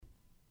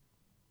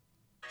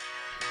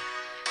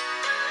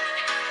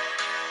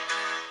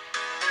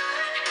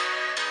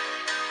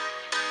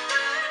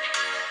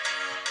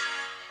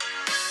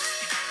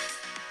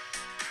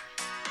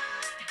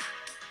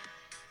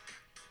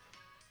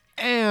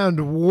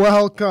And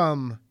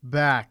welcome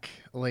back,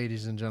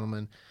 ladies and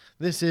gentlemen.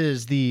 This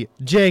is the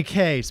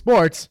JK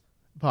Sports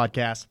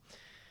Podcast,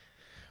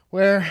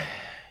 where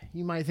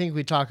you might think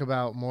we talk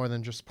about more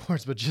than just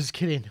sports, but just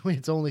kidding.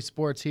 It's only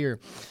sports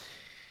here.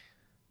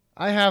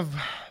 I have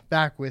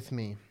back with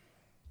me,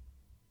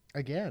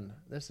 again,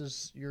 this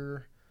is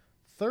your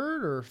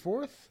third or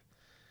fourth?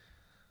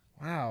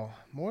 Wow,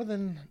 more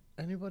than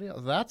anybody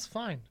else. That's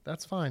fine.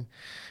 That's fine.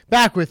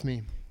 Back with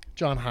me,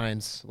 John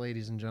Hines,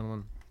 ladies and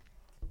gentlemen.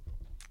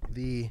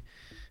 The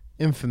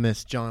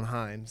infamous John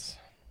Hines.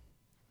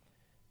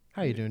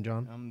 How you doing,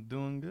 John? I'm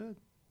doing good.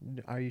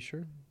 Are you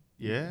sure?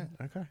 Yeah.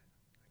 Okay.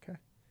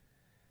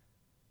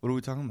 What are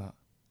we talking about?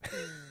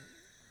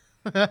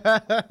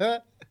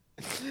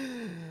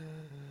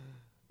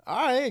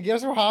 All right, I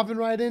guess we're hopping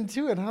right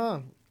into it, huh?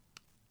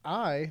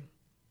 I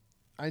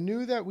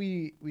knew that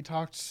we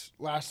talked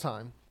last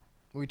time.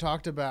 We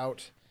talked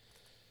about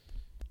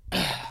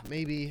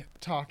maybe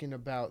talking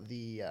about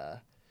the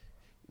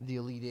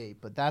Elite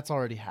Eight, but that's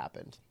already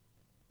happened.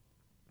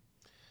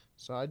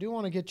 So I do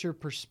want to get your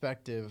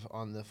perspective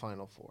on the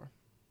Final Four.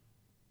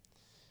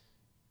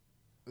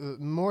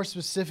 More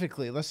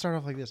specifically, let's start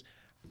off like this.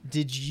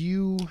 Did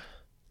you,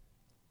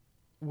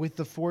 with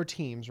the four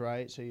teams,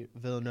 right? So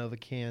Villanova,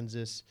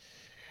 Kansas,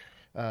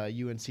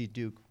 UNC,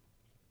 Duke.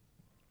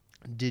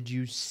 Did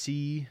you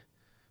see,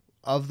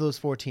 of those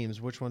four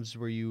teams, which ones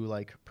were you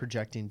like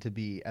projecting to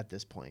be at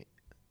this point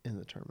in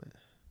the tournament?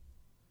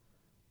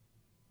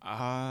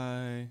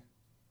 I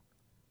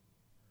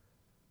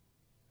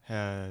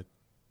had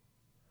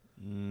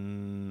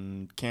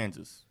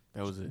Kansas.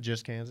 That was it.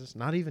 Just Kansas?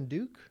 Not even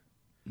Duke?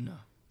 No.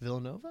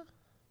 Villanova?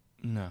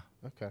 No.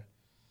 Okay.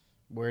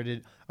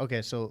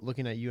 So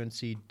looking at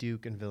UNC,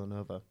 Duke, and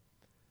Villanova,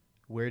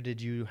 where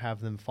did you have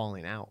them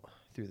falling out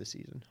through the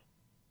season?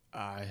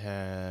 I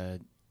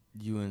had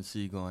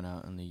UNC going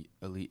out in the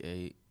Elite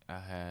Eight. I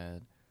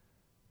had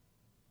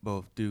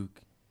both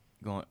Duke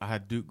going. I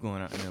had Duke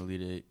going out in the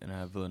Elite Eight, and I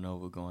had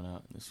Villanova going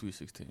out in the Sweet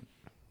 16.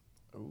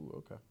 Oh,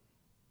 okay.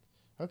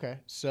 Okay,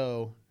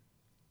 so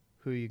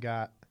who you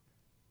got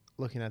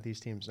looking at these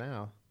teams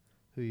now?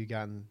 Who you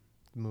got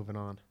moving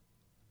on?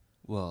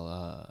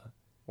 Well,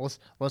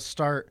 let's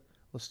start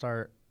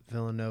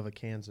Villanova,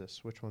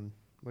 Kansas. Which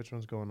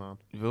one's going on?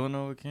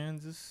 Villanova,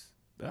 Kansas.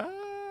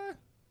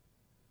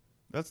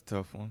 That's a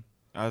tough one.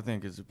 I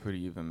think it's a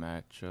pretty even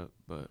matchup,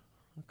 but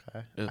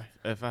okay.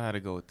 If I had to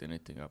go with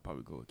anything, I'd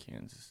probably go with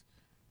Kansas.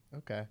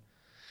 Okay.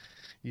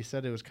 You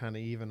said it was kind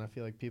of even. I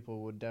feel like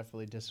people would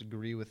definitely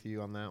disagree with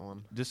you on that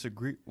one.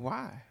 Disagree?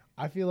 Why?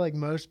 I feel like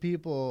most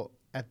people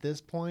at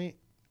this point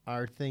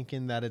are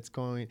thinking that it's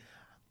going.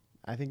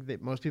 I think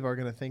that most people are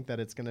going to think that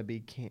it's going to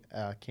be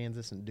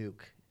Kansas and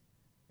Duke,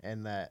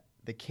 and that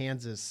the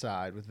Kansas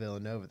side with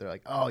Villanova, they're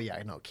like, oh yeah,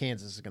 I know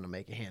Kansas is going to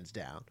make it hands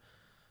down.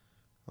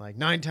 Like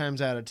 9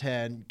 times out of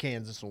 10,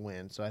 Kansas will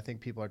win. So I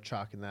think people are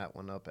chalking that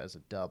one up as a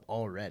dub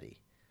already.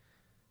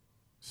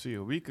 See,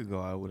 a week ago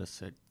I would have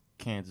said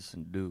Kansas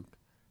and Duke,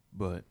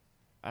 but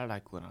I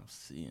like what I'm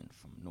seeing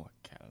from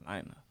North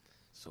Carolina.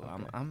 So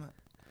okay.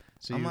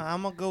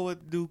 I'm gonna go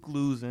with Duke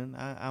losing.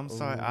 I'm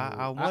sorry.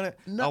 I wanted.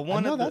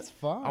 That's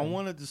fine. I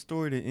wanted the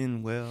story to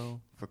end well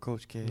for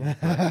Coach K.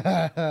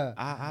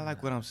 I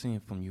like what I'm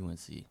seeing from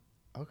UNC.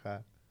 Okay.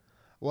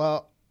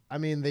 Well, I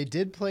mean, they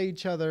did play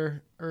each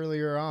other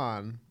earlier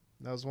on.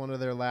 That was one of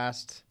their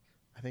last,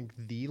 I think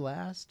the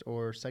last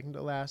or second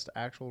to last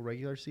actual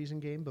regular season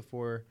game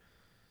before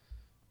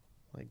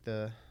like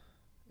the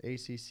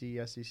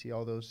ACC, SEC,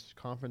 all those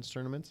conference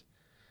tournaments.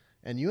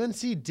 And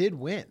UNC did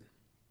win.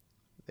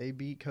 They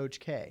beat Coach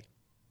K.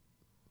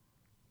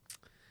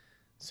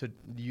 So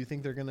do you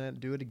think they're going to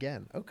do it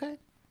again? Okay.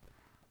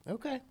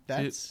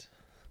 That's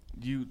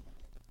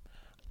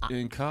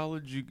in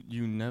college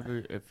you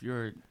never, if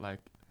you're like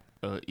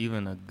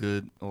even a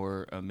good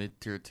or a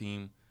mid-tier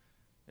team,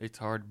 it's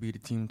hard to beat a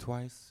team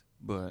twice,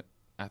 but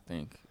I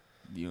think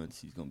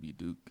UNC's going to beat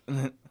Duke.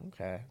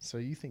 Okay. So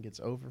you think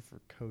it's over for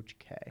Coach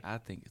K? I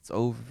think it's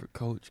over for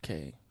Coach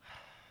K.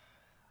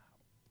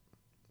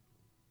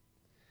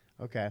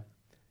 Okay.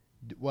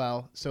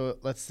 Well, so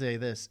let's say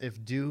this.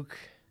 If Duke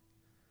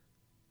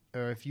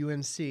or if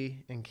UNC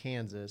and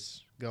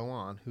Kansas go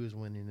on, who's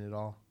winning it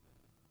all?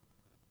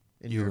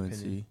 In your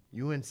opinion?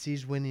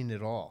 UNC's winning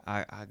it all.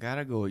 I got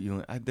to go with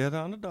UNC. They're the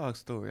underdog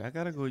story. I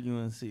got to go with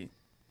UNC.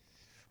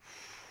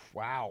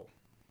 Wow.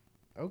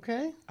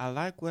 Okay. I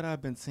like what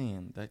I've been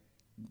seeing.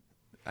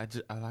 I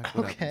like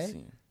what I've been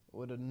seeing.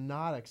 Would have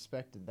not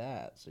expected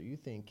that. So you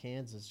think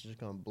Kansas is just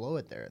going to blow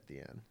it there at the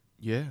end?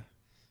 Yeah.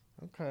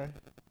 Okay.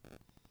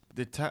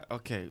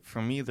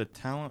 For me, the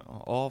talent on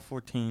all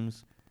four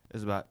teams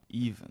is about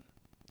even.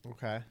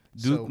 Okay.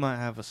 Duke might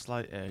have a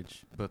slight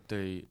edge, but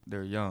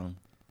they're young,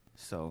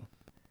 so.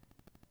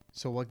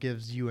 So what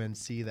gives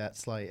UNC that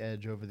slight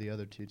edge over the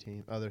other three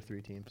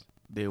teams?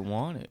 They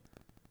want it.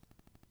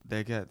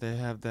 They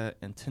have that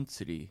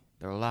intensity.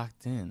 They're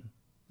locked in.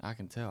 I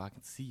can tell. I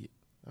can see it.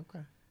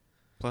 Okay.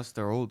 Plus,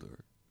 they're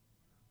older.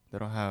 They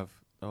don't have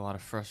a lot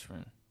of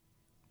freshmen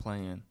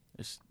playing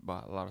It's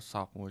by a lot of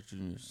sophomores,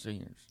 juniors,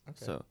 seniors.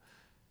 Okay. So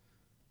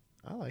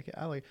I like it.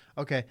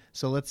 Okay,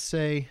 so let's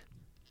say,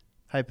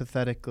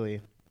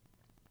 hypothetically,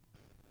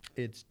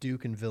 it's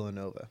Duke and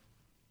Villanova.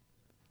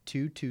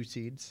 2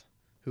 seeds.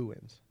 Who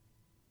wins?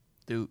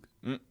 Duke.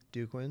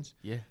 Duke wins.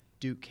 Yeah.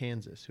 Duke,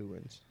 Kansas. Who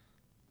wins?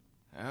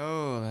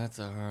 Oh, that's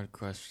a hard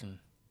question.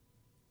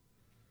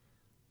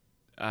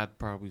 I'd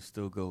probably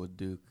still go with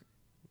Duke.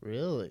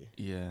 Really?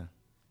 Yeah.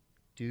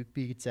 Duke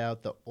beats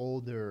out the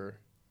older,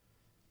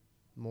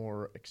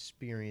 more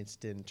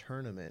experienced in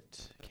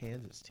tournament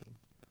Kansas team.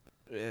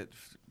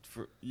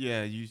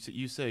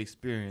 You say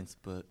experience,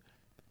 but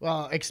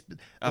Well,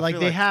 I like feel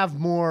they like- have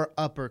more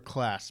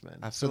upperclassmen,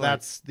 I so feel like-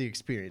 that's the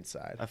experience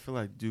side. I feel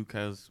like Duke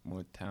has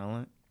more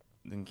talent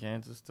than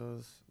Kansas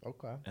does.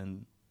 Okay.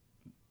 And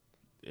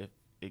if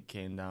it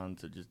came down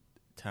to just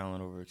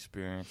talent over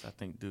experience, I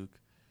think Duke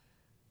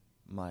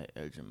might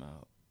edge him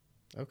out.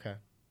 Okay.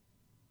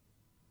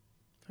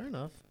 Fair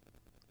enough.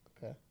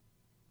 Okay.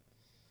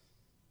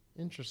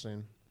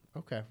 Interesting.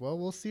 Okay. Well,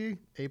 we'll see.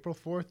 April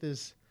 4th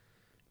is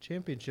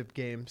championship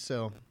game,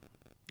 so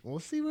we'll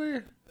see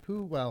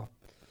we'll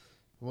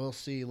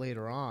see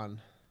later on.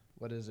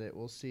 What is it?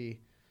 We'll see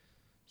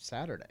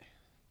Saturday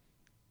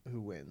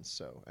who wins.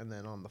 So, and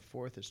then on the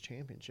 4th is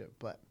championship,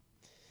 but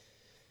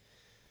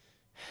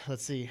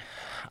let's see.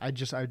 I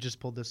just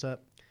pulled this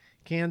up.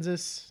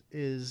 Kansas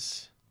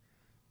is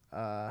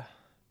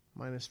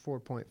minus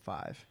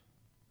 4.5.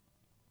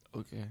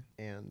 Okay.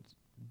 And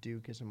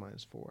Duke is a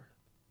minus 4.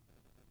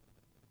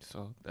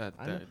 So I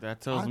know.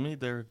 that tells me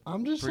they're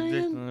I'm just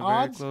predicting saying a very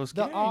odds. close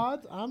The game.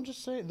 odds. I'm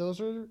just saying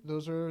those are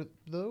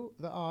the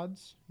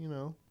odds. You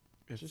know.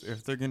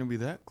 If they're gonna be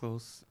that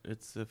close,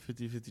 it's a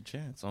 50-50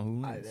 chance on who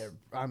wins.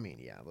 I mean,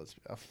 yeah. Let's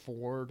a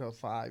 4 to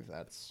 5.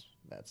 That's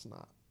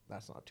not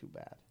too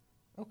bad.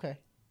 Okay.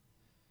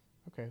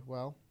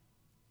 Well.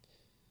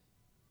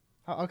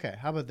 Okay.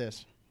 How about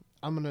this?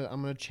 I'm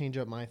gonna change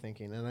up my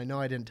thinking, and I know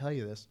I didn't tell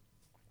you this,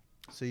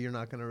 so you're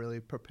not gonna really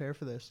prepare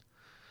for this.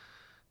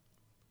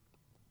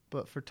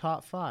 But for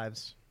top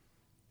fives,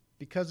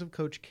 because of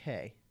Coach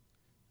K,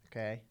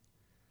 okay,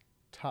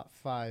 top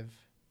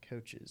 5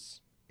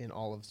 coaches in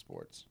all of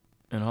sports.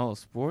 In all of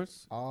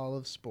sports, All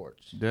of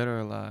sports. dead or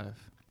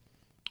alive.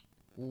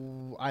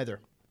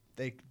 Either.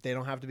 They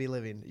don't have to be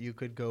living. You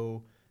could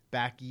go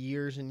back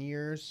years and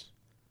years,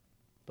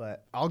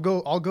 but I'll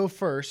go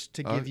first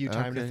to give you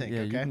time to think. Yeah,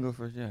 Okay. you can go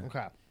first. Yeah.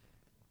 Okay.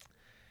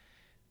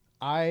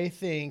 I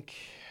think.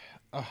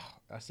 Oh,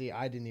 see,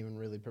 I didn't even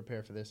really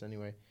prepare for this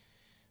anyway.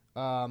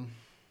 I'm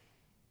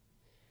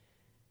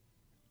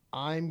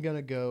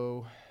gonna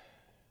go.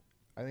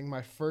 I think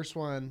my first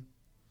one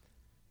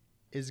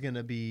is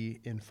gonna be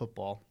in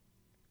football,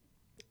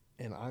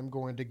 and I'm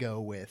going to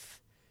go with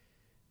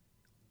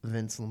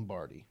Vince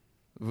Lombardi.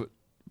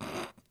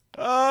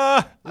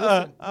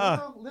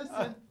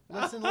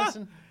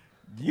 Listen.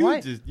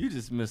 You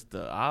just missed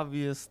the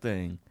obvious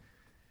thing.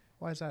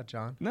 Why is that,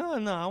 John? No,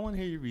 I want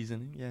to hear your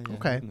reasoning. Yeah.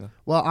 Okay. you can go.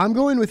 Well, I'm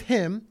going with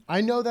him. I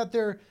know that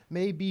there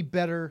may be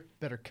better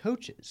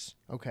coaches.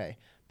 Okay.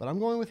 But I'm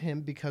going with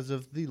him because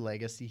of the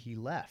legacy he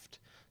left.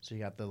 So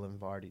you got the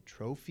Lombardi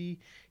Trophy.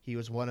 He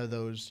was one of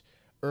those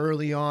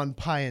early on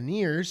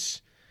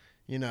pioneers,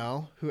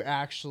 who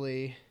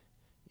actually,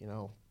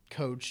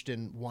 coached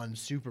and won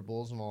Super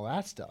Bowls and all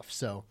that stuff.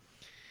 So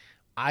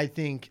I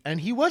think, and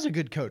he was a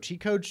good coach. He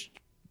coached,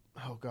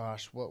 oh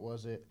gosh, what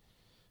was it?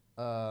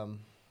 I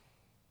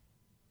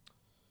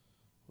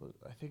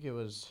think it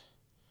was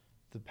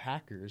the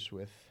Packers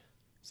with,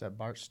 is that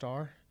Bart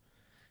Starr?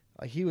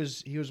 He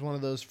was one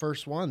of those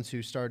first ones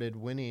who started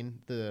winning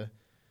the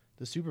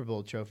Super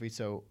Bowl trophy.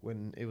 So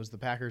when it was the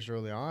Packers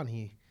early on,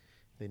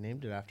 they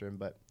named it after him.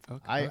 But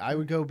I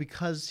would go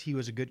because he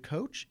was a good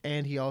coach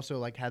and he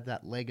also had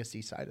that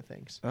legacy side of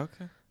things.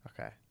 Okay.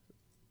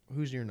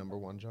 Who's your number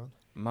one, John?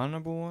 My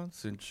number one,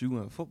 since you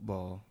went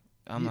football,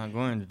 I'm not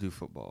going to do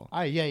football.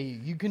 Yeah,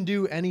 you can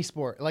do any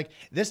sport.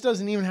 This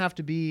doesn't even have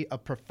to be a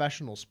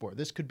professional sport.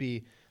 This could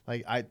be,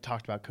 I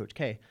talked about Coach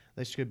K.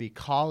 This could be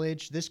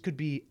college. This could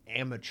be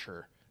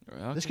amateur.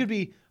 Okay. This could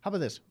be, how about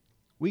this?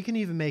 We can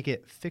even make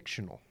it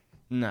fictional.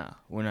 Nah,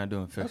 we're not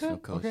doing fictional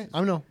coaches. Okay.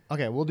 I know.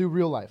 Okay, we'll do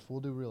real life.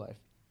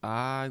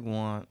 I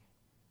want,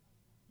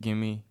 give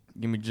me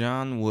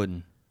John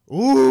Wooden.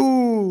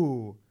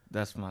 Ooh.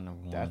 That's my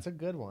number one. That's a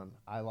good one.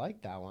 I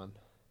like that one.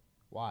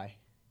 Why?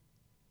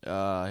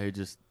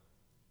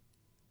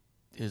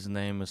 His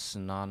name is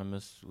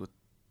synonymous with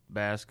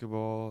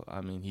basketball. I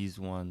mean, he's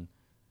won.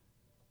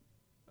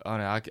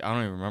 I don't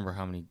even remember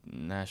how many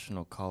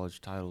national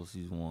college titles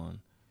he's won,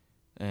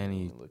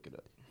 and Look it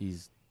up.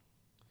 he's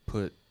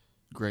put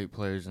great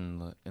players in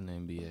the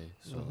NBA.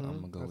 So I'm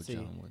gonna go with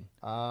John Wooden.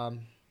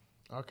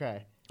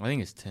 Okay. I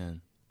think it's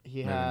 10.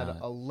 He Maybe had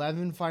not.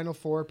 11 Final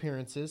Four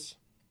appearances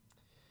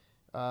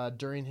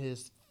during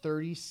his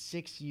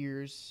 36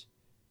 years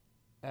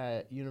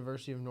at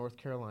University of North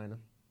Carolina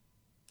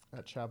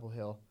at Chapel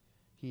Hill.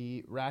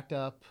 He racked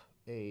up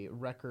a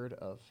record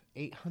of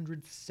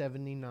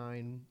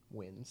 879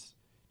 wins,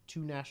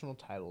 2 national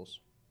titles,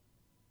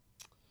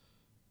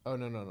 Oh,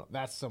 no.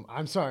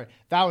 I'm sorry.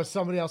 That was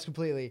somebody else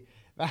completely.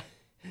 That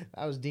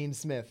was Dean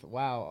Smith.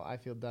 Wow, I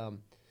feel dumb.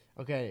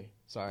 Okay,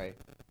 sorry.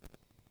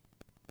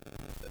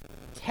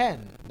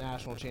 10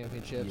 national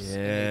championships in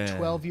a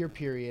 12-year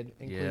period,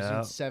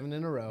 including 7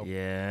 in a row.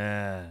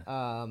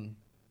 Yeah.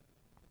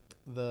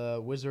 The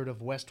Wizard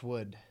of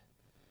Westwood.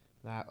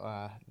 That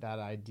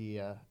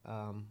idea.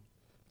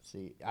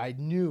 See, I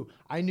knew.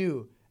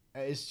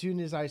 As soon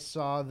as I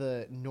saw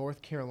the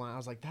North Carolina, I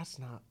was like, that's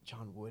not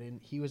John Wooden.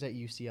 He was at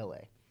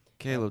UCLA.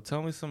 Caleb,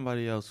 tell me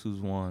somebody else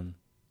who's won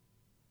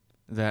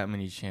that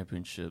many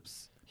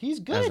championships. He's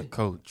good as a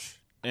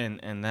coach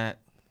in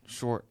that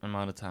short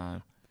amount of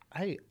time.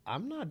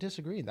 I'm not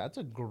disagreeing. That's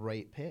a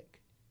great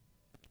pick.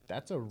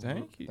 That's a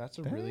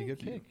really good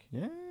pick.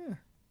 Yeah.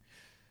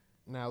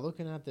 Now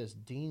looking at this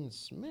Dean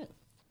Smith,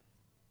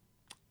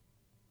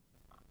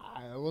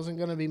 it wasn't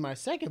gonna be my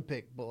second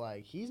pick, but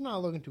like he's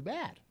not looking too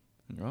bad.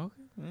 Okay,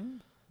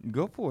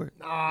 go for it.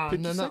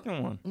 Pick your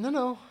second one.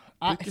 No.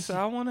 I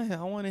want to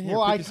hear.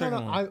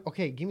 Well,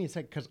 okay. Give me a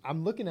second because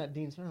I'm looking at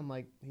Dean Smith. I'm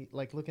like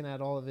looking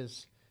at all of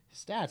his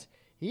stats.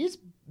 He's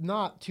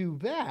not too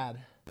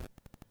bad.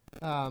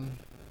 No.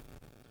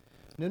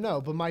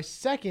 But my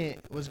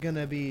second was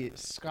gonna be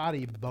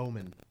Scotty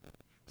Bowman.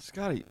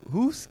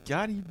 Who's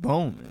Scotty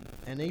Bowman?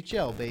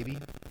 NHL baby.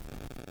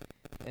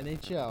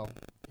 NHL.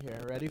 Here,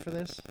 ready for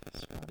this?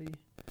 Scotty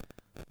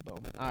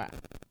Bowman. All right.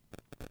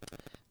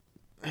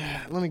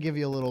 Let me give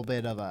you a little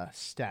bit of a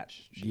stat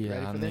sheet.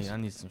 Yeah, I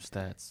need some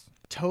stats.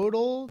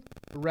 Total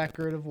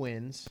record of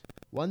wins,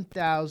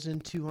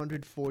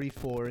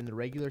 1,244 in the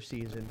regular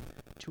season,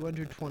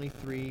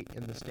 223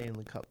 in the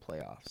Stanley Cup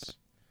playoffs.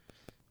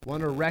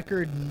 Won a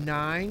record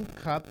 9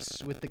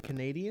 cups with the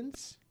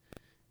Canadiens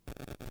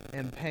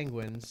and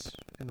Penguins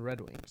and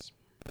Red Wings.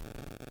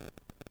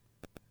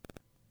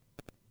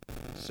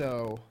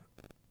 So,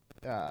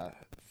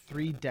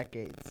 3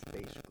 decades,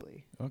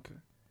 basically. Okay.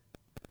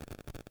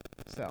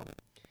 So,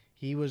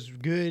 he was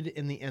good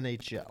in the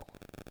NHL,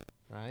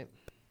 right?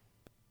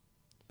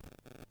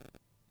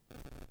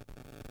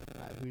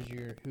 Who's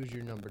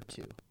your number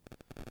 2?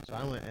 So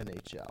I went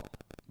NHL.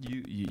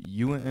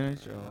 You went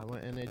NHL. I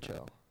went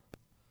NHL.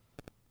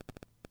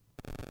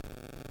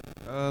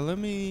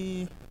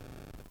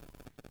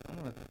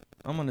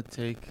 I'm gonna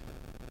take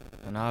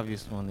an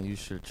obvious one that you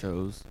should have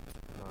chose,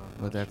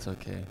 but that's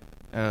okay.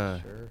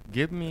 Sure.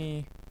 Give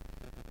me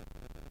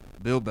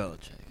Bill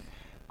Belichick.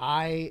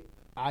 I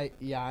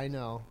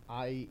know.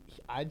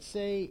 I'd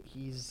say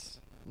he's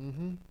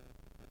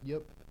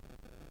Yep.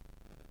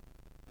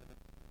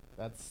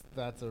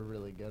 That's a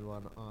really good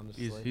one,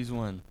 honestly. He's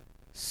won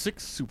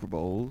 6 Super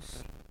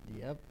Bowls.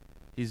 Yep.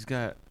 He's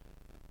got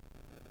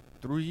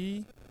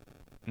 3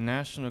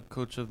 National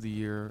Coach of the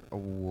Year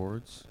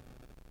awards.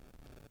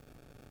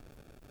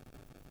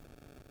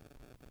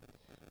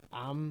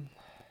 I'm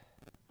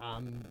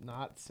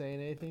not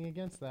saying anything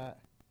against that.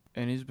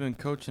 And he's been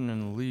coaching in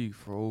the league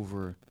for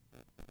over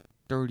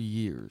 30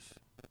 years.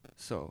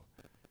 So,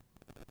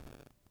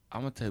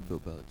 I'm going to take Bill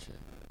Belichick.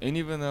 And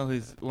even though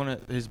he's one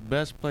of his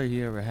best player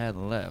he ever had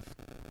left,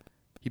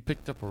 he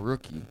picked up a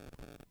rookie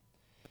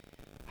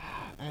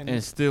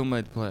and still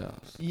made the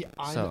playoffs. Yeah,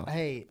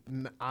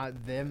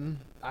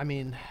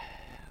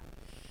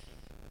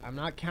 I'm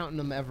not counting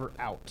them ever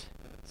out.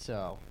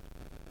 So,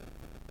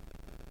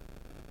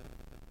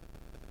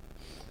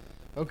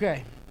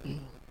 okay.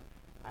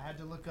 I had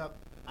to look up.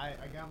 I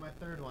got my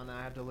third one.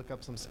 I had to look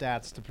up some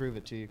stats to prove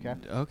it to you, okay?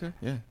 Okay,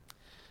 yeah.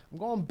 I'm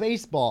going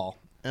baseball,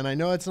 and I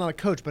know it's not a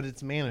coach, but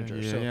it's manager.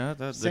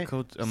 The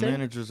coach. A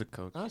manager's a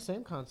coach.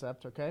 Same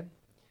concept, okay?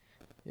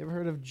 You ever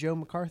heard of Joe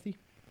McCarthy?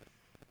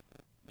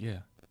 Yeah.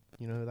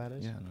 You know who that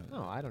is? Yeah.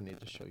 No, I don't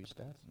need to show you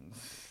stats.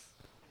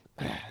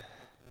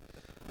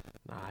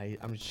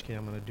 I'm just kidding.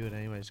 I'm going to do it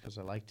anyways because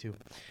I like to.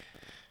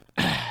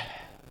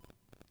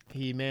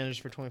 He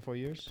managed for 24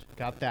 years.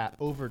 Got that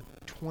over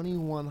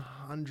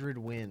 2,100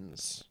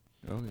 wins.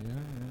 Oh, yeah.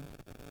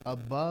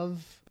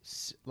 Above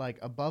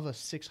a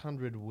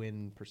 600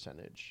 win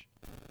percentage.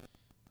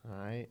 All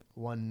right.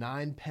 Won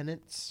 9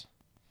 pennants.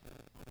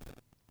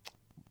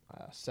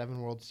 7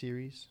 World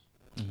Series.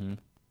 Mm-hmm.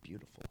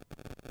 Beautiful.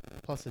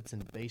 Plus, it's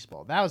in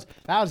baseball. That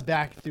was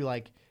back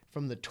through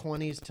from the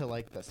 20s to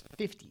the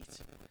 50s.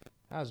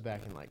 That was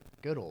back in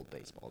good old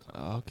baseball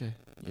time. Okay.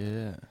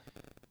 Yeah.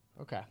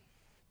 Okay.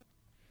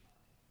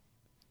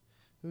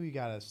 Who you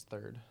got as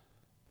third?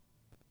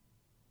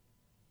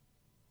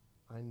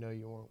 I know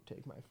you won't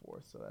take my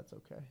fourth, so that's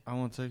okay. I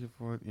won't take it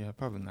for it. Yeah,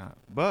 probably not.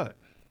 But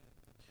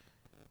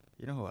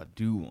you know who I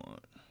do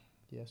want?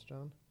 Yes,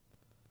 John?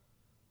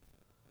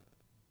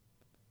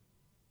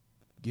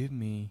 Give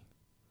me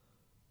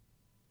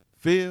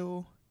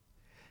Phil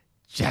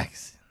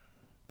Jackson.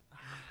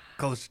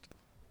 Coached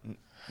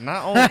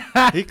not only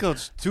he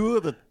coached 2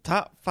 of the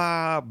top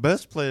 5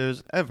 best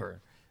players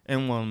ever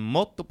and won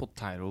multiple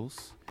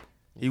titles.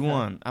 He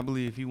won. I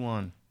believe he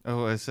won.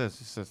 Oh, it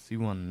says he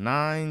won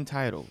 9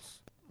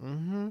 titles.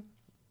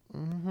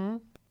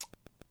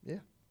 Yeah.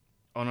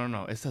 Oh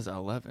no, it says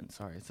 11.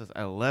 Sorry, it says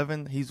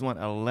 11. He's won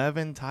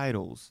 11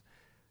 titles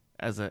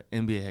as an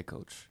NBA head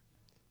coach.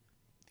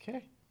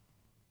 Okay.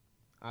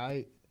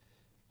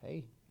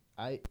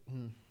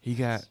 He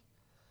got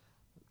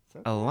it's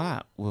okay. a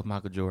lot with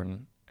Michael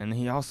Jordan, and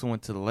he also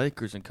went to the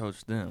Lakers and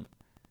coached them.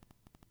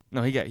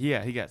 No, he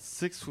got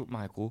 6 with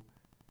Michael.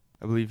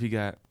 I believe he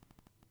got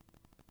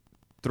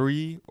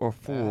 3 or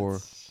 4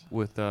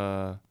 with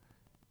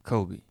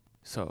Kobe.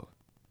 So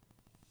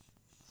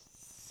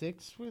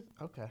 6 with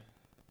okay.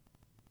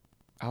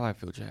 I like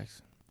Phil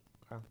Jackson.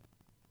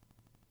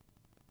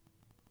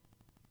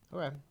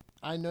 Okay.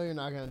 I know you're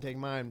not gonna take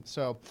mine,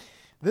 so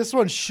this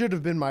one should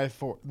have been my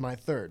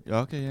third.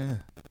 Okay, yeah.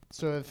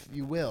 So if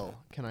you will,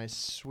 can I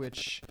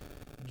switch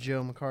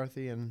Joe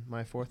McCarthy and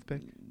my 4th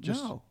pick?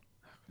 No.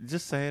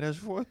 Just say it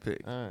as your 4th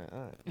pick. All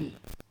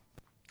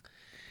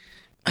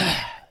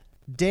right.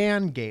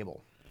 Dan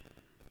Gable.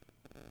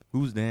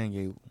 Who's Dan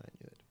Gable? I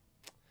knew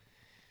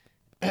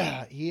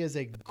it. He is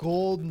a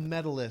gold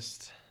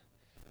medalist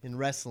in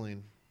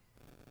wrestling.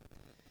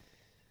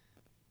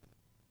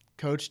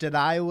 Coached at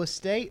Iowa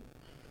State.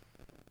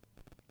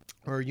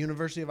 Or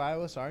University of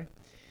Iowa, sorry.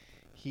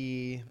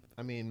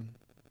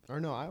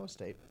 Iowa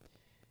State.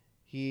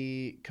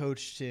 He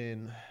coached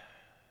in,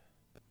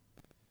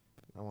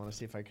 I want to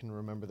see if I can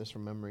remember this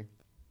from memory.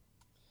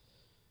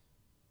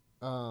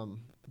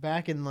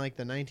 Back in like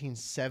the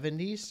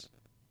 1970s,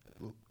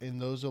 in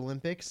those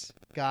Olympics,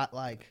 got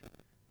like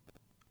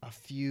a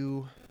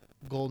few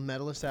gold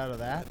medalists out of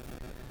that.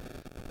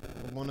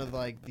 One of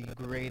like the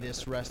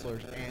greatest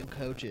wrestlers and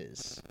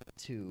coaches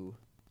to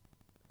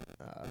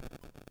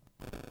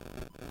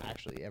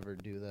actually ever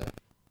do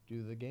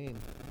the game,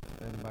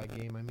 and by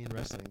game I mean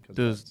wrestling.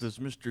 Does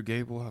Mr.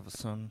 Gable have a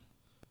son?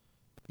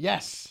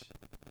 Yes.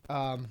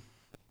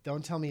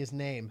 Don't tell me his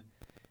name,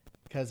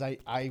 because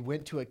I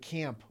went to a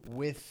camp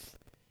with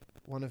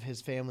one of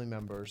his family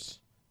members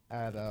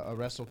at a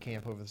wrestle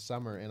camp over the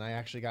summer, and I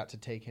actually got to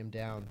take him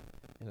down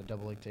in a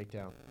double leg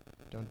takedown.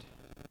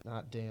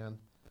 Not Dan.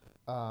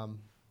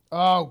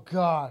 Oh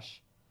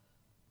gosh.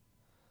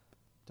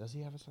 Does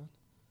he have a son,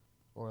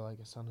 or like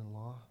a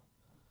son-in-law?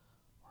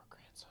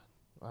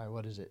 All right,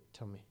 what is it?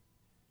 Tell me.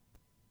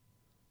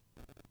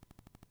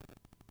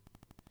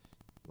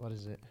 What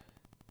is it?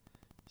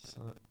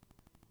 Son.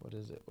 What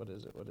is it?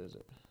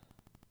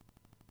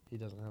 He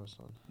doesn't have a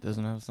son.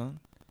 Doesn't have a son?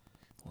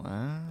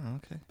 Wow,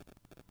 okay.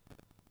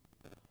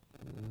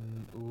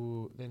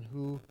 Then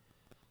who?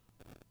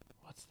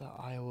 What's the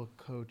Iowa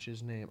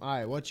coach's name? All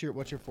right, what's your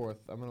 4th?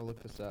 I'm going to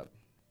look this up.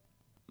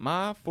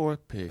 My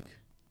 4th pick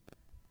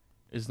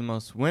is the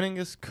most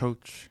winningest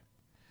coach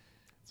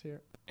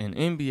in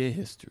NBA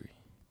history.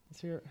 Let's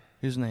hear it.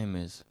 His name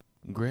is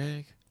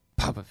Greg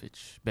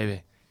Popovich,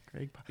 baby.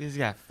 He's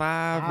got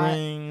 5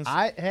 rings.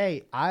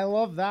 I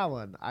love that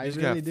one. He's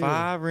got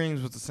 5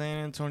 rings with the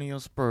San Antonio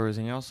Spurs,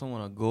 and he also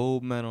won a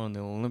gold medal in the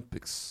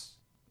Olympics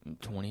in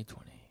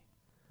 2020.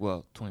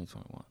 Well,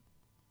 2021.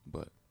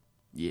 But,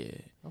 yeah.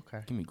 Okay.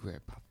 Give me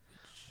Greg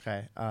Popovich.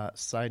 Okay.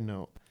 Side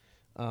note.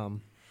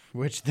 The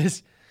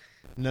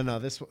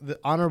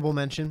honorable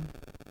mention,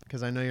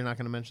 because I know you're not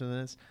going to mention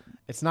this.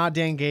 It's not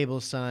Dan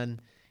Gable's son.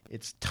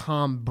 It's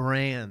Tom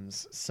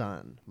Brand's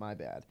son. My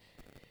bad.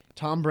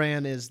 Tom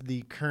Brand is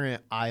the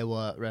current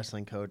Iowa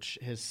wrestling coach.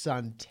 His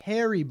son,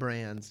 Terry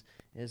Brands,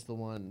 is the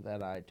one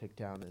that I took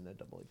down in a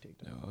double leg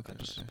takedown. Oh, okay.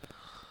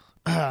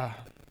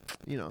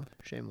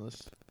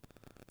 Shameless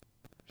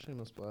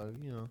plug.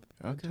 Okay.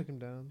 I took him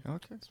down.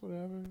 Okay. It's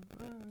whatever.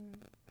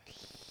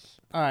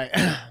 All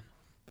right.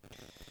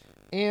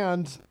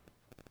 And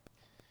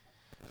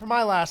for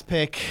my last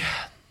pick,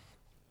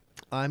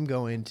 I'm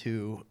going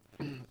to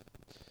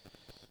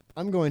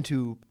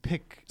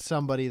pick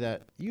somebody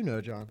that you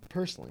know, John,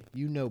 personally.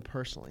 You know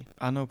personally.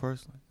 I know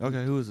personally.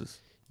 Okay, who is this?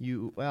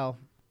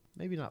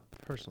 Maybe not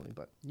personally,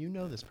 but you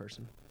know this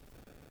person.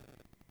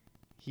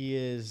 He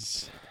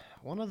is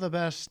one of the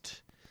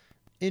best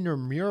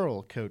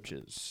intramural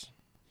coaches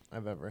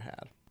I've ever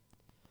had.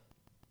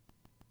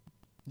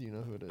 Do you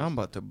know who it is? I'm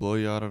about to blow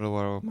you out of the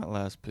water with my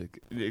last pick.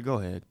 Go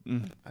ahead.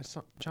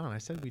 John, I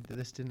said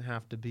this didn't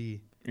have to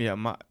be. Yeah,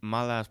 my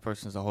last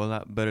person is a whole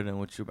lot better than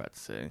what you're about to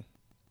say.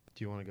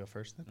 Do you want to go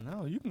first then?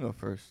 No, you can go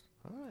first.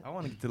 All right. I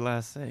want to get the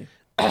last say.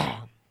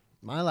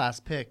 My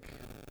last pick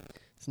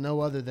is no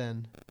other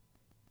than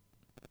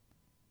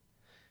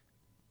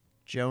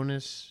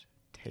Jonas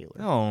Taylor.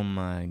 Oh,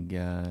 my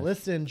God.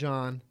 Listen,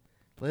 John.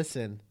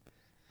 Listen.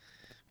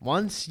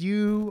 Once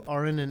you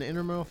are in an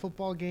intramural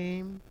football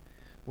game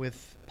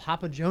with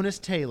Papa Jonas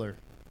Taylor,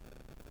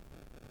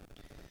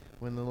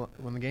 when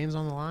the game's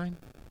on the line,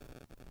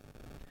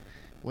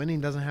 winning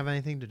doesn't have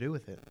anything to do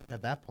with it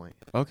at that point.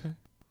 Okay.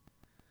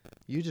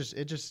 You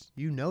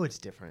know it's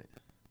different.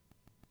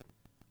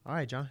 All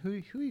right, John, who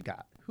you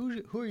got? Who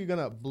are you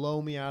gonna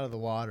blow me out of the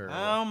water?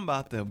 I'm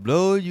about to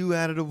blow you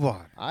out of the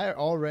water. I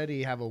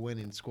already have a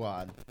winning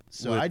squad,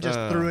 so I just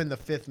threw in the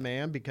 5th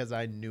man because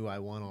I knew I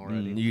won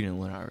already. You didn't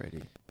win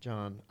already,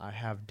 John. I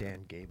have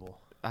Dan Gable.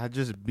 I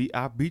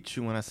beat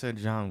you when I said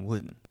John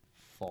wouldn't.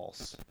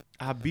 false.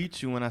 I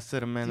beat you when I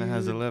said a man that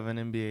has Dude. 11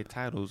 NBA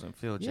titles and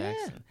Phil Yeah.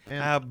 Jackson.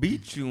 And I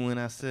beat you when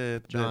I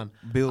said John,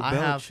 that Bill I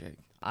have- Belichick.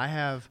 I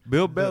have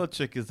Bill the-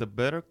 Belichick is a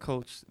better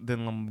coach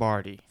than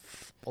Lombardi.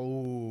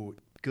 Oh,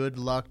 good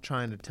luck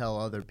trying to tell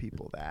other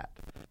people that.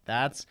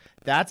 That's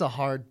a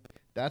hard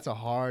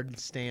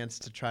stance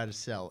to try to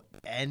sell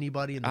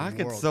anybody in the I world.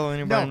 could sell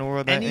anybody in the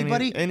world that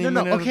anybody. any no,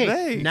 minute of the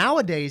okay. day.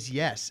 Nowadays,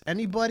 yes.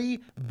 Anybody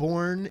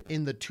born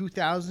in the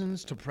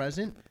 2000s to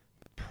present,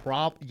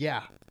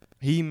 yeah.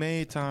 He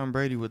made Tom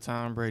Brady what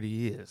Tom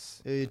Brady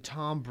is.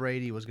 Tom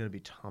Brady was going to be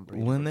Tom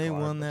Brady. When they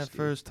won regardless, that dude.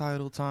 first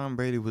title, Tom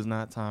Brady was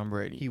not Tom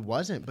Brady. He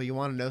wasn't, but you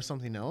want to know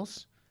something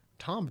else?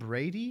 Tom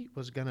Brady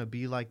was going to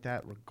be like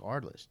that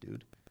regardless,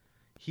 dude.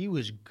 He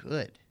was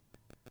good.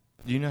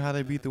 Do you know how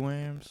they beat the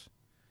Rams?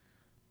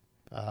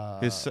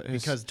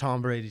 Because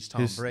Tom Brady's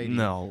Tom Brady.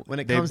 No. When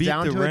it they comes beat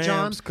down the to it,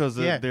 John, Rams because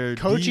yeah, of their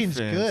coaching's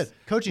defense, good.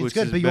 Coaching's which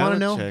good, is but you want to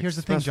know? Belichick's Here's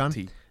the thing, John.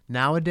 specialty.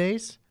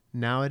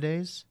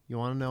 Nowadays, you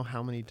want to know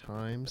how many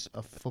times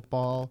a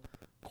football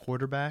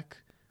quarterback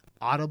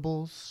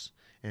audibles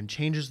and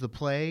changes the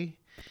play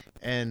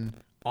and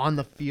on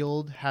the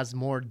field has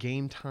more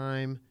game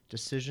time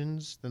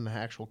decisions than the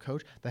actual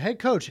coach? The head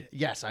coach,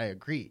 yes, I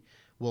agree,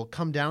 will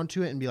come down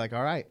to it and be like,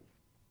 all right,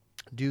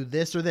 do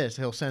this or this.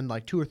 He'll send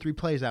like 2 or 3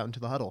 plays out into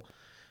the huddle.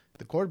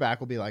 The quarterback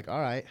will be like, all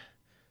right,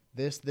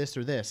 this,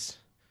 or this.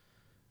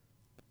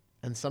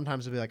 And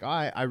sometimes it'll be like, all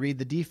right, I read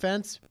the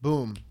defense,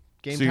 boom,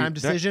 game time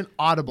decision,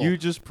 audible. You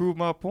just proved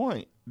my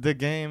point. The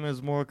game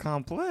is more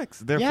complex.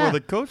 Therefore, Yeah, the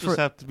coaches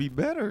have to be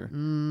better.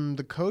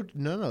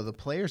 The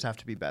players have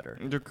to be better.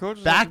 The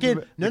coaches Back have in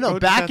to be, the coaches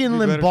back have to in be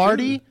better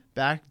Lombardi, too.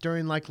 back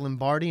during like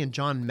Lombardi and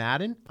John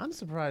Madden. I'm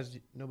surprised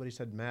nobody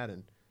said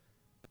Madden.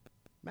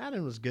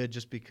 Madden was good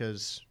just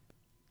because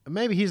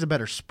maybe he's a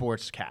better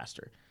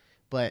sportscaster,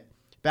 but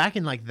back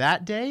in like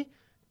that day,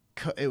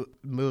 it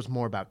was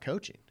more about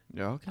coaching.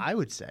 Yeah, okay. I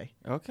would say.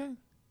 Okay.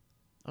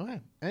 Okay.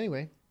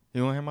 Anyway,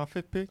 You want to hear my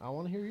fifth pick? I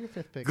want to hear your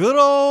fifth pick. Good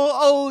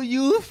old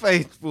OU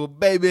faithful,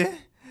 baby.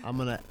 I'm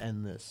gonna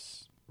end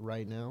this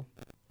right now.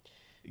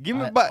 Give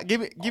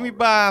me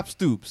Bob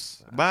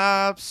Stoops.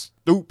 Bob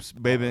Stoops,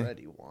 baby.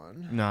 Already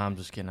won. No, I'm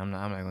just kidding. I'm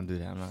not gonna do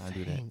that. I'm not gonna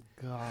do that. Thank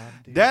God,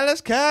 dude.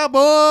 Dallas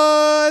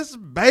Cowboys,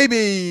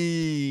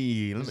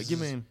 baby. This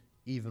is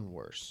even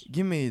worse.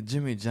 Give me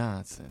Jimmy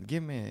Johnson.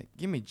 Give me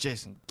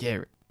Jason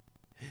Garrett.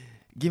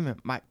 Give me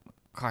Mike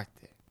McCarthy.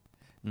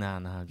 Nah.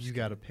 You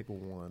got to pick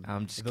one.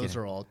 I'm just Those kidding.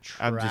 are all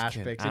I'm just trash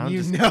kidding. picks, I'm and you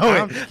just- know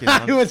I'm it. just kidding.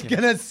 I'm I just was kidding.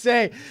 gonna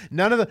say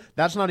none of the.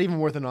 That's not even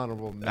worth an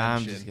honorable mention.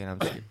 I'm just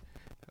kidding.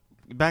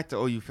 Back to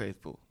OU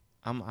faithful.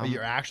 But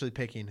you're actually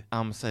picking.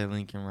 I'm gonna say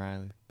Lincoln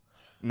Riley.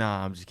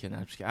 Nah, I'm just kidding.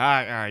 All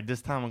right.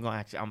 This time I'm gonna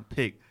actually.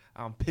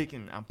 I'm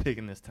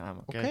picking this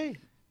time. Okay.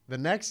 The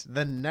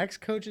next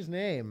coach's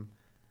name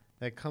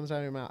that comes out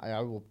of your mouth, I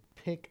will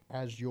pick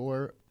as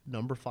your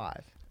number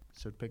 5.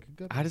 So pick a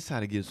good one. I just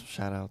had to give some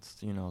shout outs,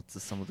 to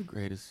some of the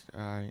greatest.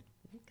 All right.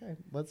 Okay,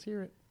 let's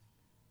hear it.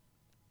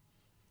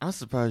 I'm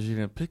surprised you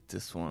didn't pick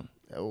this one.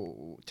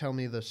 Oh, tell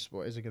me this.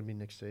 Is it gonna be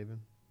Nick Saban?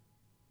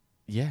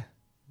 Yeah.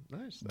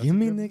 Nice. Give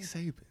me Nick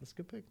Saban. That's a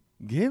good pick.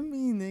 Give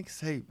me Nick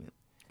Saban.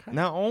 Okay.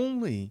 Not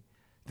only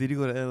did he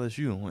go to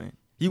LSU and win,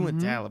 he went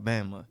to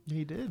Alabama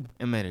He did.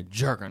 and made a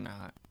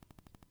juggernaut.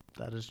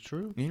 That is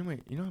true. You know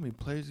how many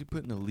players he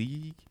put in the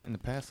league in the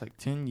past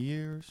 10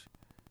 years?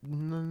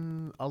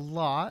 A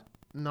lot.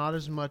 Not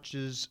as much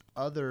as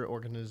other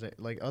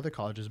other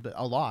colleges, but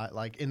a lot.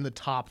 Like in the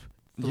top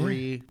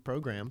 3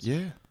 programs.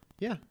 Yeah.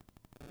 Yeah.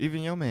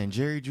 Even your man,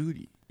 Jerry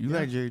Jeudy. You Yeah.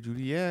 like Jerry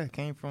Jeudy? Yeah,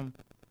 came from.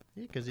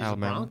 Yeah, because he's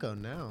Alabama. a Bronco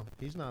now.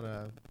 He's not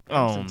a Oh,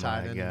 Clemson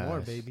tight my anymore,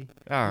 gosh. baby.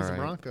 All He's right. a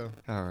Bronco.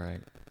 All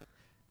right.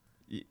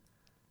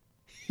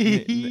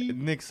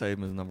 Nick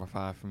Saban is number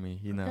 5 for me.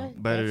 Okay,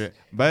 better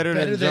better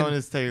than than-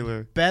 Jonas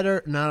Taylor.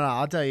 Better. No,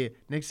 I'll tell you.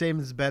 Nick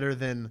Saban's better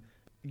than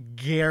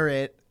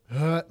Garrett,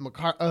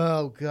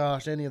 oh,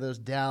 gosh, any of those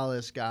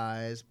Dallas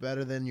guys.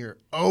 Better than your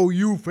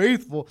OU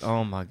faithful.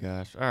 Oh my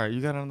gosh! All right, you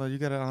got an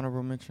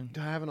honorable mention?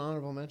 Do I have an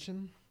honorable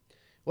mention?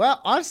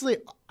 Well, honestly,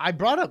 I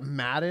brought up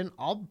Madden.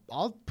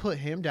 I'll put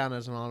him down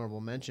as an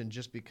honorable mention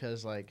just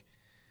because, I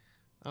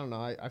don't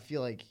know. I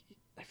feel like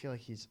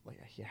he's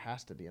he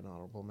has to be an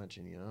honorable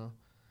mention.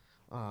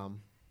 I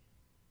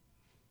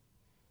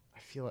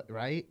feel it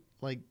right.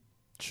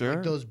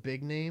 Sure. Those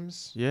big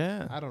names.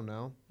 Yeah. I don't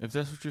know. If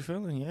that's what you're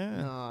feeling,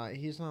 yeah. No,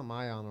 he's not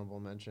my honorable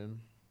mention.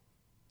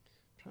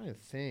 I'm trying to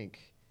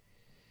think.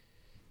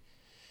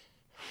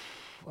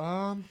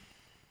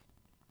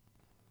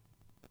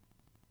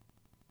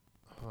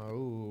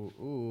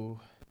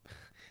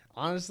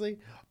 Honestly,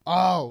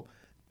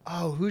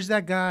 who's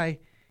that guy?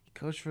 He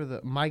coached for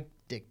the Mike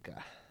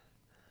Ditka.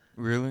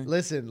 Really?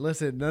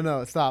 Listen,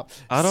 no, stop.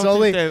 I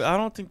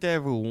don't think they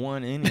ever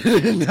won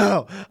anything.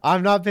 No,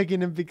 I'm not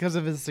picking him because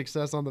of his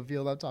success on the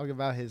field. I'm talking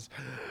about his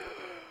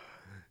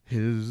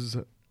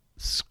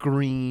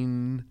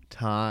screen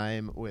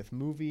time with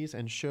movies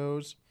and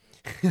shows.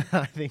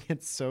 I think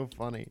it's so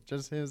funny.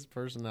 Just his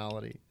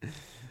personality.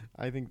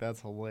 I think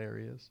that's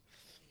hilarious.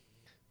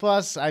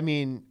 Plus, I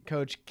mean,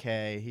 Coach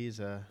K, he's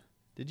a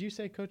Did you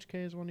say Coach K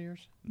is one of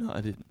yours? No,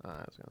 I didn't. I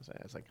was gonna say.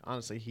 It's like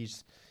honestly,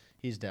 he's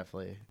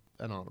definitely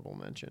an honorable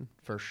mention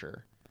for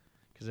sure.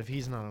 Because if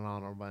he's not an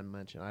honorable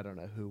mention, I don't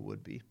know who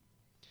would be.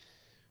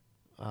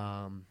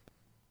 Tom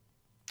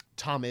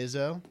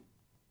Izzo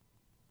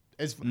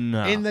is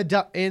No. in the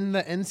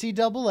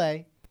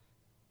NCAA.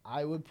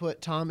 I would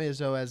put Tom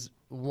Izzo as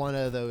one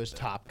of those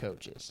top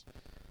coaches.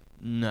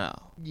 No.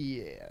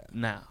 Yeah.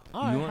 Now.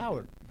 All right,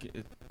 Howard.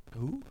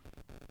 Who?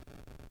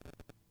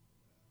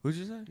 What'd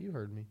you say? You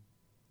heard me.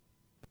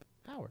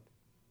 Howard.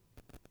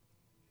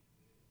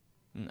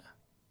 No.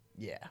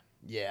 Yeah.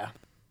 Yeah.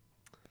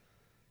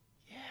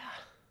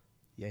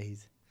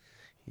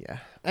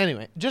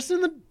 Anyway, just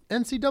in the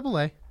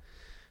NCAA,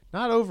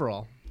 not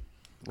overall.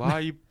 Why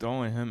are you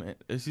throwing him in?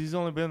 He's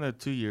only been there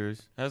 2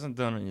 years. Hasn't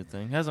done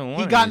anything. Hasn't won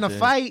He got in a anything.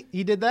 fight.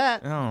 He did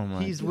that. Oh,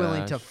 my He's gosh.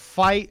 willing to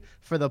fight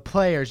for the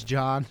players,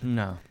 John.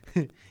 No.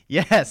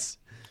 Yes.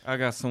 I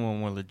got someone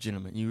more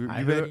legitimate. You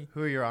Who, ready?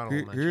 who are your honorable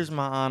mentions? Here's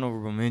my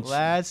honorable mention.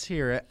 Let's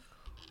hear it.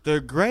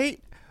 The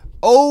great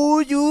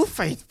OU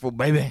faithful,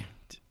 baby.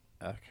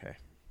 Okay.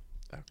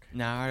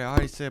 Now, I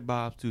already said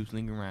Bob Stoops,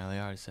 Lincoln Riley.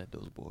 I already said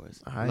those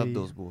boys. I love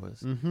those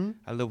boys. Mm-hmm.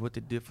 I love what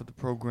they did for the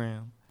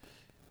program.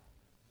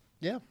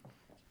 Yeah.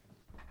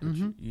 But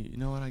you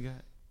know what I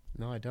got?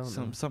 No, I don't.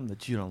 Something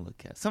that you don't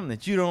look at. Something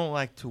that you don't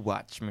like to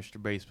watch,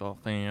 Mr. Baseball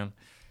fan.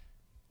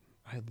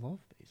 I love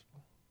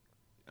baseball.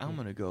 I'm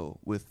going to go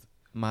with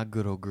my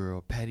good old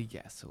girl, Patty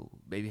Gasso,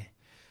 baby.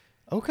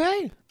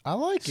 Okay. I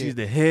like She's it.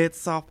 the head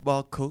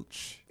softball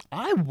coach.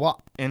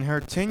 In In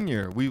her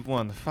tenure, we've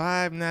won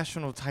 5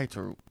 national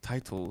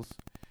titles.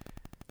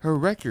 Her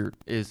record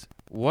is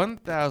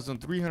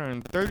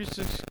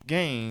 1,336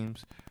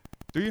 games,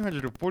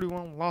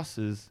 341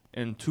 losses,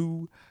 and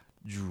 2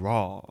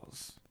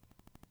 draws.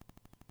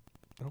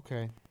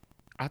 Okay.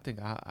 I think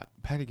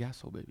Patty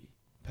Gasso, baby.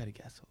 Patty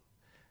Gasso.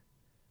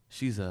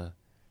 She's a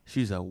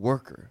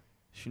worker.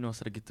 She knows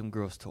how to get them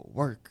girls to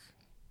work.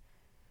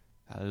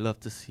 I love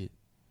to see it.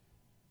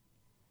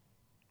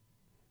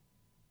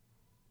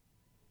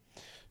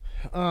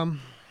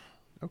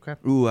 Okay.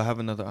 Ooh, I have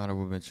another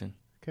honorable mention.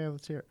 Okay,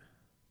 let's hear it.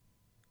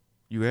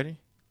 You ready?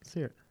 Let's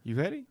hear it. You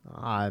ready?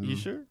 You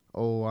sure?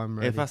 Oh, I'm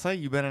ready. If I say it,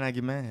 you better not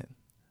get mad.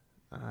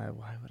 Why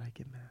would I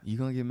get mad? You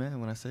gonna get mad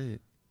when I say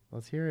it.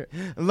 Let's hear it.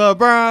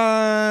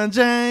 LeBron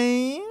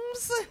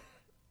James.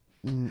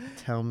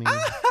 Tell me.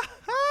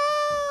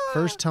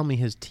 First, tell me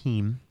his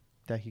team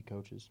that he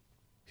coaches.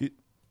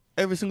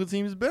 Every single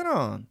team he's been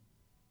on.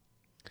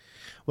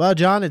 Well,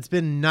 John, it's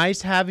been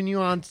nice having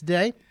you on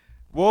today.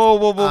 Whoa,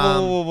 whoa, whoa,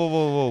 whoa, whoa,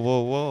 whoa,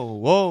 whoa, whoa,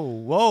 whoa,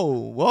 whoa,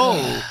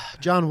 whoa.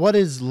 John, what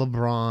is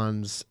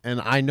LeBron's,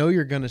 and I know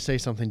you're going to say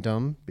something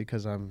dumb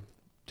because I'm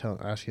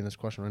asking this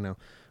question right now.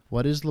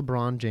 What is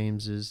LeBron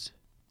James's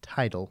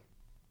title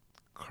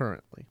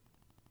currently?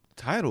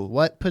 Title?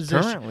 What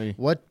position? Currently?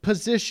 What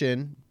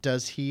position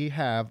does he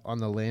have on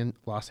the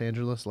Los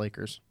Angeles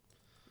Lakers?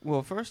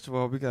 Well, first of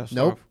all, we got to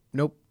start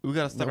Nope. We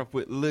got to start off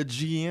with Le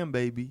GM,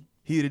 baby.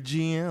 He the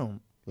GM.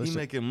 Listen. He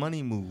making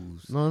money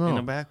moves No. in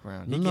the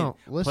background. No.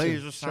 Listen,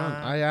 players are John,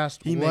 signed. I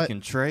asked He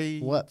making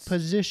trades. What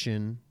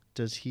position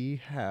does he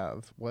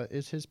have? What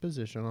is his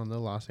position on the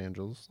Los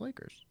Angeles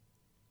Lakers?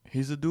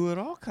 He's a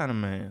do-it-all kind of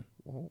man.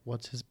 Well,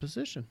 what's his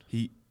position?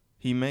 He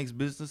makes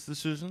business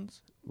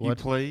decisions. What?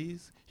 He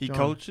plays. He John.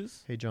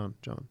 coaches. Hey, John.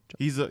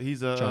 He's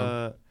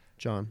a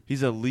John.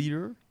 He's a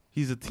leader.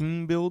 He's a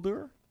team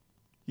builder.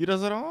 He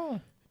does it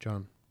all.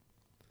 John.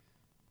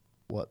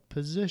 What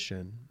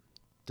position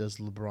does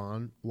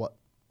LeBron? What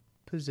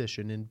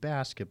position in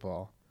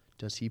basketball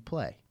does he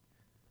play?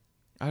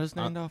 I just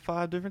named off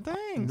 5 different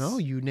things. No,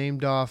 you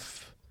named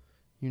off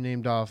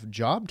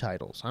job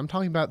titles. I'm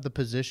talking about the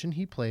position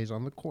he plays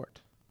on the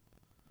court.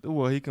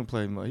 Well, he can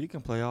play. He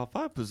can play all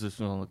 5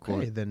 positions on the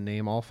court. Okay, then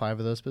name all 5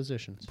 of those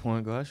positions.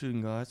 Point guard,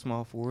 shooting guard,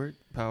 small forward,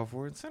 power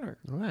forward, and center.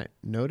 All right.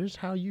 Notice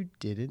how you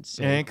didn't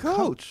say And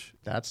coach.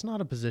 That's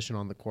not a position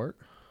on the court.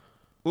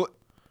 What?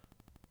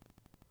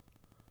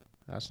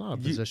 That's not a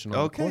position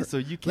on the court. Okay, so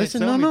you can't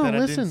tell me that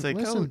I didn't say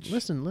coach.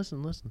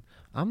 Listen.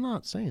 I'm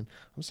not saying.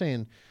 I'm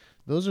saying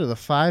those are the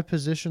 5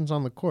 positions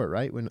on the court,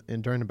 right?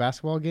 During a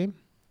basketball game.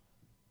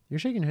 You're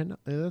shaking your head. No.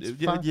 That's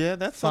 5. Yeah,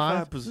 that's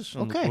 5 positions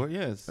on the court.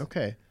 Yes.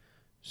 Okay.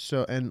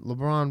 So and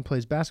LeBron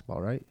plays basketball,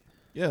 right?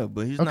 Yeah,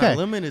 but he's Okay. not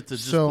limited to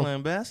just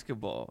playing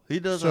basketball. He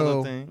does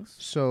other things.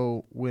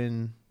 So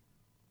I'm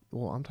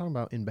talking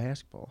about in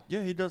basketball.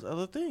 Yeah, he does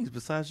other things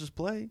besides just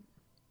play.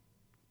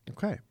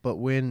 Okay, but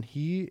when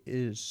he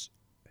is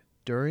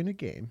during a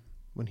game,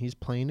 when he's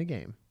playing a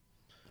game,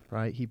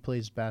 right? He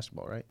plays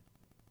basketball, right?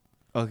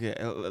 Okay,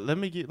 let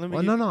me give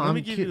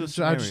you a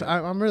So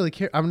I'm really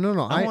curious.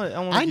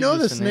 I know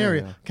the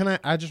scenario.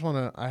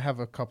 I have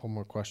a couple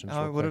more questions.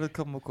 All right, what are the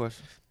couple more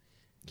questions?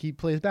 He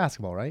plays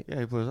basketball, right? Yeah,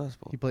 he plays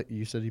basketball.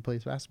 You said he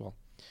plays basketball,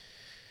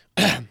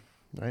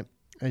 right?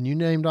 And you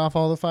named off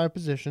all the 5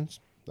 positions.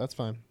 That's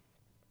fine.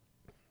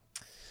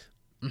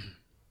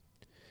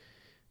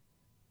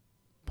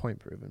 Point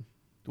proven.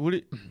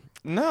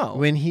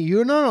 No.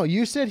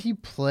 You said he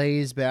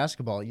plays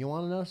basketball. You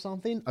want to know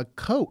something? A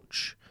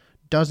coach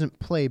doesn't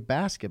play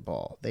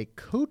basketball. They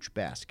coach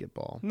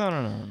basketball.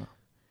 No.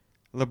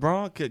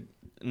 LeBron could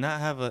not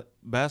have a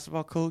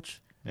basketball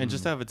coach and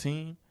just have a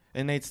team,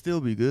 and they'd still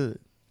be good.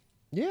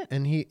 Yeah,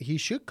 and he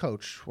should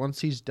coach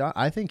once he's done.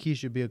 I think he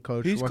should be a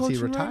coach once he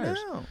retires.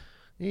 Right now.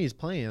 Yeah, he's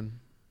playing.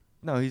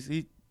 No,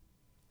 he.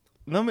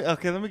 Let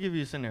me give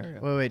you a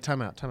scenario. Wait,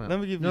 time out. Let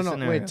me give you a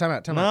scenario. Wait, time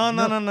out.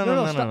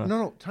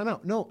 No, Time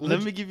out. No.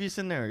 Let me give you a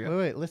scenario.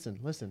 Wait, listen.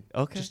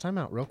 Okay. Just time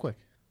out real quick.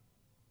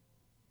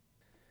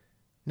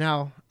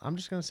 Now, I'm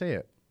just going to say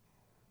it.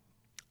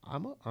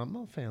 I'm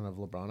a fan of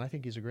LeBron. I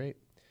think he's a great.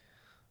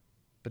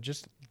 But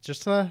just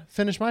to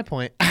finish my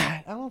point,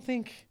 I don't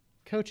think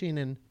coaching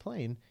and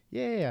playing.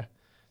 Yeah.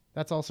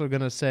 That's also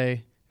going to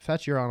say, if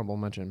that's your honorable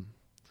mention,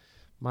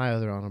 my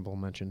other honorable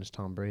mention is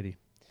Tom Brady.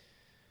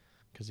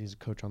 Because he's a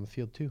coach on the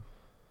field, too.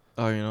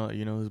 Oh,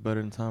 you know who's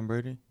better than Tom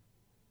Brady?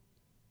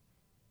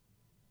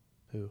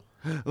 Who?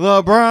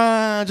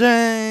 LeBron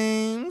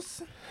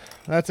James.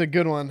 That's a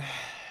good one.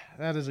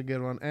 That is a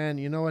good one. And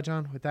you know what,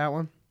 John? With that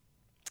one,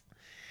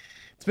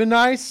 it's been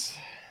nice.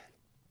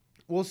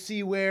 We'll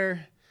see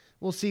where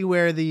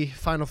the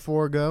Final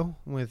Four go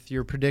with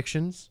your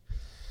predictions.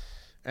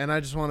 And I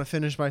just want to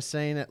finish by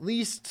saying, at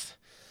least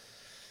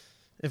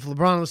if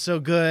LeBron was so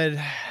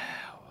good,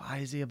 why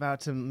is he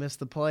about to miss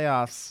the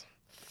playoffs?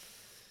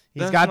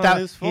 He's got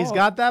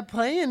that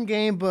playing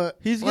game, but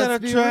he's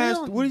got a trash.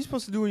 What are you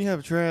supposed to do when you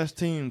have a trash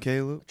team,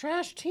 Caleb?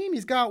 Trash team.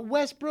 He's got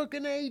Westbrook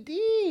and AD.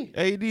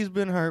 AD's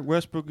been hurt.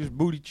 Westbrook is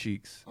booty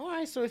cheeks. All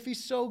right, so if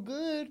he's so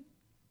good,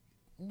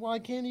 why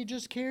can't he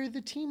just carry the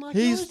team like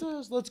he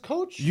does? Let's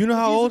coach. You know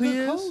how old he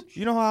is?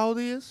 You know how old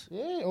he is?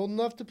 Yeah, old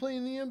enough to play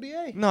in the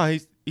NBA. No,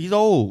 he's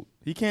old.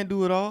 He can't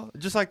do it all.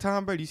 Just like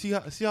Tom Brady. See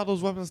all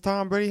those weapons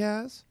Tom Brady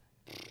has?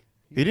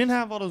 He didn't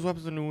have all those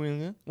weapons in New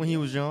England when he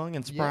was young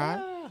and spry.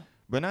 Yeah.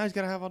 But now he's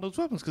got to have all those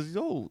weapons because he's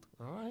old.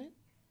 All right.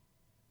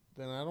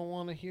 Then I don't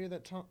want to hear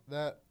that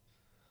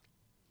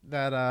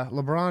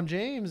LeBron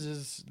James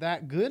is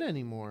that good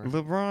anymore.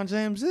 LeBron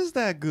James is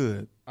that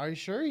good. Are you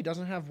sure? He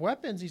doesn't have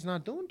weapons. He's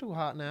not doing too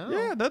hot now.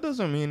 Yeah, that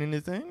doesn't mean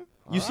anything.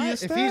 You see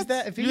his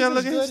stats? If you gotta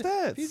look at his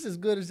stats. If he's as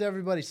good as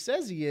everybody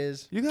says he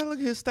is. You gotta look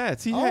at his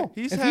stats.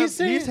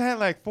 He's had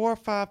like 4 or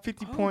 5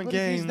 50-point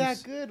games. If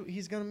he's that good,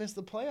 he's gonna miss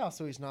the playoffs,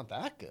 so he's not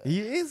that good. He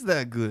is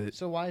that good.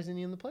 So why isn't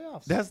he in the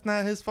playoffs? That's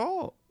not his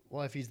fault.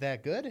 Well, if he's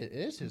that good, it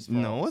is his fault.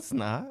 No, it's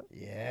not.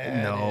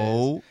 Yeah.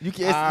 No. You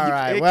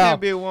can't. It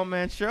can't be a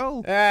one-man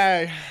show.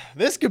 Hey,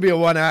 this could be a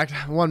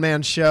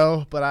one-man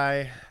show,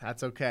 but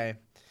that's okay.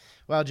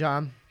 Well,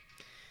 John,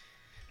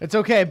 it's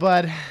okay,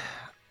 bud.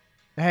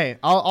 Hey,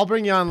 I'll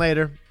bring you on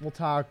later. We'll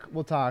talk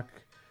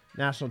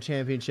national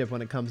championship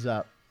when it comes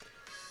up.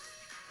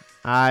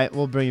 All right,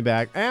 we'll bring you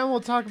back, and we'll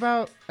talk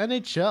about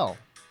NHL.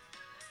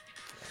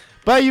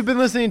 But you've been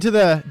listening to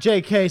the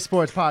JK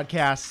Sports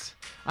Podcast.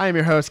 I am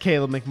your host,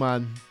 Caleb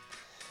McMunn.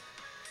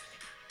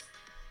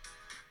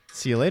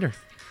 See you later.